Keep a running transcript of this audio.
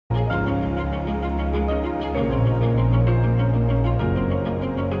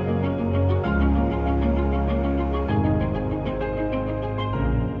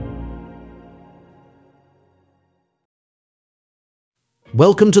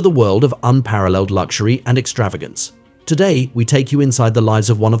Welcome to the world of unparalleled luxury and extravagance. Today, we take you inside the lives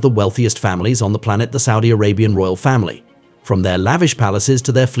of one of the wealthiest families on the planet, the Saudi Arabian royal family, from their lavish palaces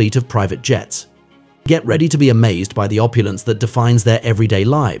to their fleet of private jets. Get ready to be amazed by the opulence that defines their everyday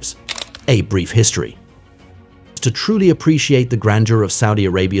lives. A brief history. To truly appreciate the grandeur of Saudi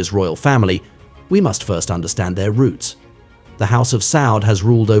Arabia's royal family, we must first understand their roots. The House of Saud has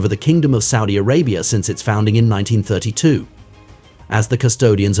ruled over the Kingdom of Saudi Arabia since its founding in 1932. As the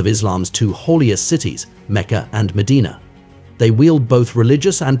custodians of Islam's two holiest cities, Mecca and Medina, they wield both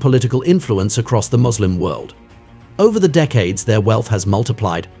religious and political influence across the Muslim world. Over the decades, their wealth has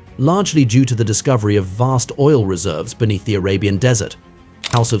multiplied, largely due to the discovery of vast oil reserves beneath the Arabian desert.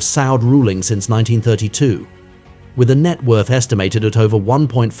 House of Saud ruling since 1932. With a net worth estimated at over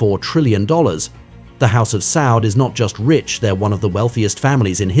 $1.4 trillion, the House of Saud is not just rich, they're one of the wealthiest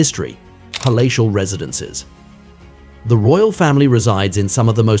families in history. Palatial residences. The royal family resides in some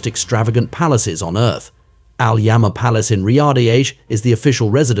of the most extravagant palaces on earth. Al Yama Palace in Riyadh is the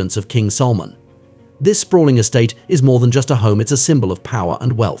official residence of King Salman. This sprawling estate is more than just a home, it's a symbol of power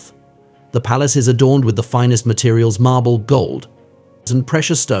and wealth. The palace is adorned with the finest materials, marble, gold, and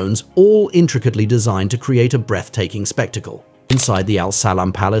precious stones, all intricately designed to create a breathtaking spectacle. Inside the Al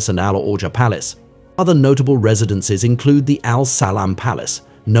Salam Palace and Al Orja Palace, other notable residences include the Al Salam Palace,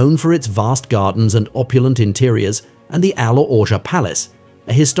 known for its vast gardens and opulent interiors, and the Al Orja Palace,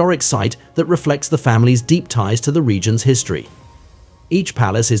 a historic site that reflects the family's deep ties to the region's history. Each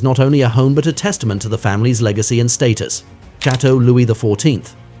palace is not only a home but a testament to the family's legacy and status. Chateau Louis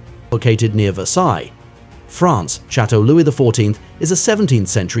XIV. Located near Versailles, France, Chateau Louis XIV is a 17th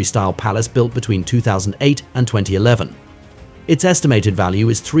century style palace built between 2008 and 2011. Its estimated value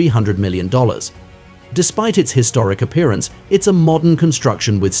is $300 million. Despite its historic appearance, it's a modern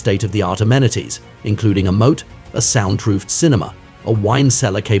construction with state-of-the-art amenities, including a moat, a soundproofed cinema, a wine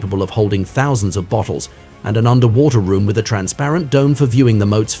cellar capable of holding thousands of bottles, and an underwater room with a transparent dome for viewing the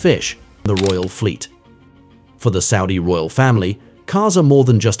moat's fish, the royal fleet. For the Saudi royal family, cars are more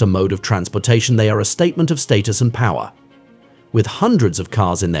than just a mode of transportation, they are a statement of status and power. With hundreds of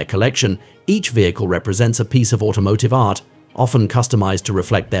cars in their collection, each vehicle represents a piece of automotive art, often customized to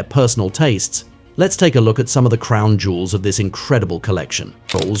reflect their personal tastes. Let's take a look at some of the crown jewels of this incredible collection.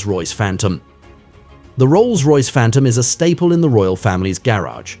 Rolls-Royce Phantom. The Rolls-Royce Phantom is a staple in the royal family's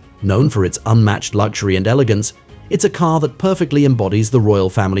garage. Known for its unmatched luxury and elegance, it's a car that perfectly embodies the royal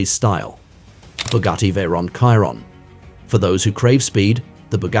family's style. Bugatti Veyron Chiron. For those who crave speed,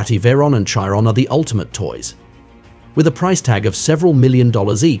 the Bugatti Veyron and Chiron are the ultimate toys. With a price tag of several $1 million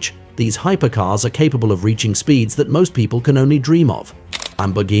each, these hypercars are capable of reaching speeds that most people can only dream of.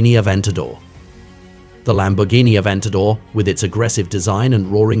 Lamborghini Aventador. The Lamborghini Aventador, with its aggressive design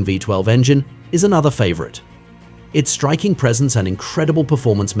and roaring V12 engine, is another favorite. Its striking presence and incredible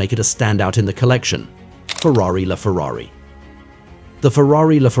performance make it a standout in the collection. Ferrari LaFerrari. The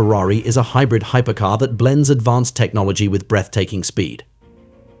Ferrari LaFerrari is a hybrid hypercar that blends advanced technology with breathtaking speed.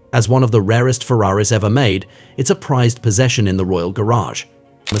 As one of the rarest Ferraris ever made, it's a prized possession in the royal garage.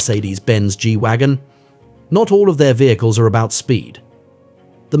 Mercedes-Benz G-Wagon. Not all of their vehicles are about speed.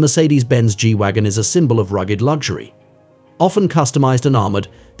 The Mercedes-Benz G-Wagon is a symbol of rugged luxury. Often customized and armored,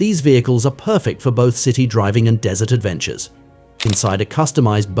 these vehicles are perfect for both city driving and desert adventures. Inside a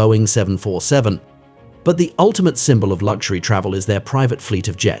customized Boeing 747. But the ultimate symbol of luxury travel is their private fleet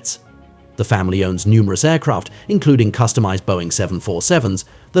of jets. The family owns numerous aircraft, including customized Boeing 747s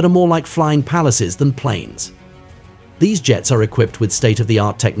that are more like flying palaces than planes. These jets are equipped with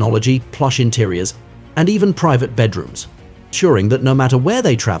state-of-the-art technology, plush interiors, and even private bedrooms, ensuring that no matter where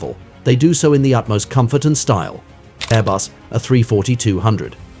they travel, they do so in the utmost comfort and style. Airbus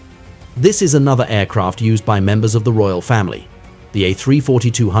A340-200. This is another aircraft used by members of the royal family. The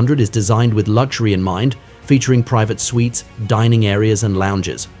A340-200 is designed with luxury in mind, featuring private suites, dining areas, and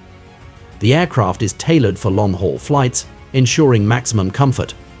lounges. The aircraft is tailored for long-haul flights, ensuring maximum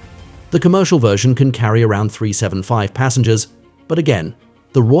comfort. The commercial version can carry around 375 passengers, but again,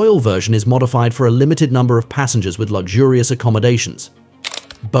 the royal version is modified for a limited number of passengers with luxurious accommodations.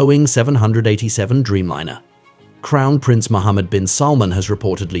 Boeing 787 Dreamliner. Crown Prince Mohammed bin Salman has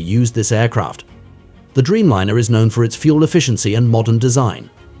reportedly used this aircraft. The Dreamliner is known for its fuel efficiency and modern design.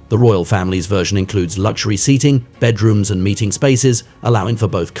 The royal family's version includes luxury seating, bedrooms, and meeting spaces, allowing for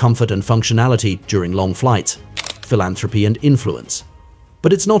both comfort and functionality during long flights. Philanthropy and influence.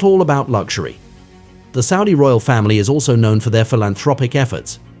 But it's not all about luxury. The Saudi royal family is also known for their philanthropic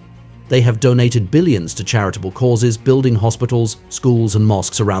efforts. They have donated billions to charitable causes, building hospitals, schools, and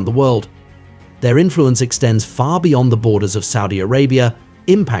mosques around the world. Their influence extends far beyond the borders of Saudi Arabia,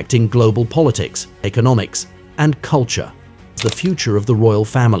 impacting global politics, economics, and culture. The future of the royal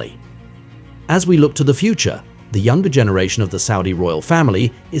family. As we look to the future, the younger generation of the Saudi royal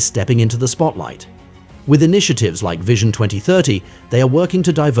family is stepping into the spotlight. With initiatives like Vision 2030, they are working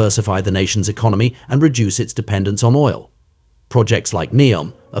to diversify the nation's economy and reduce its dependence on oil. Projects like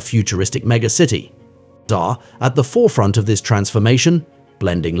NEOM, a futuristic megacity, are at the forefront of this transformation,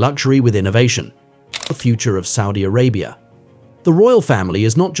 blending luxury with innovation. The future of Saudi Arabia. The royal family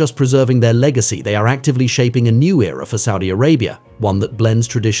is not just preserving their legacy, they are actively shaping a new era for Saudi Arabia, one that blends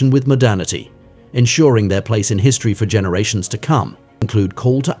tradition with modernity, ensuring their place in history for generations to come. Include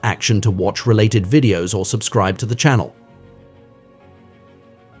call to action to watch related videos or subscribe to the channel.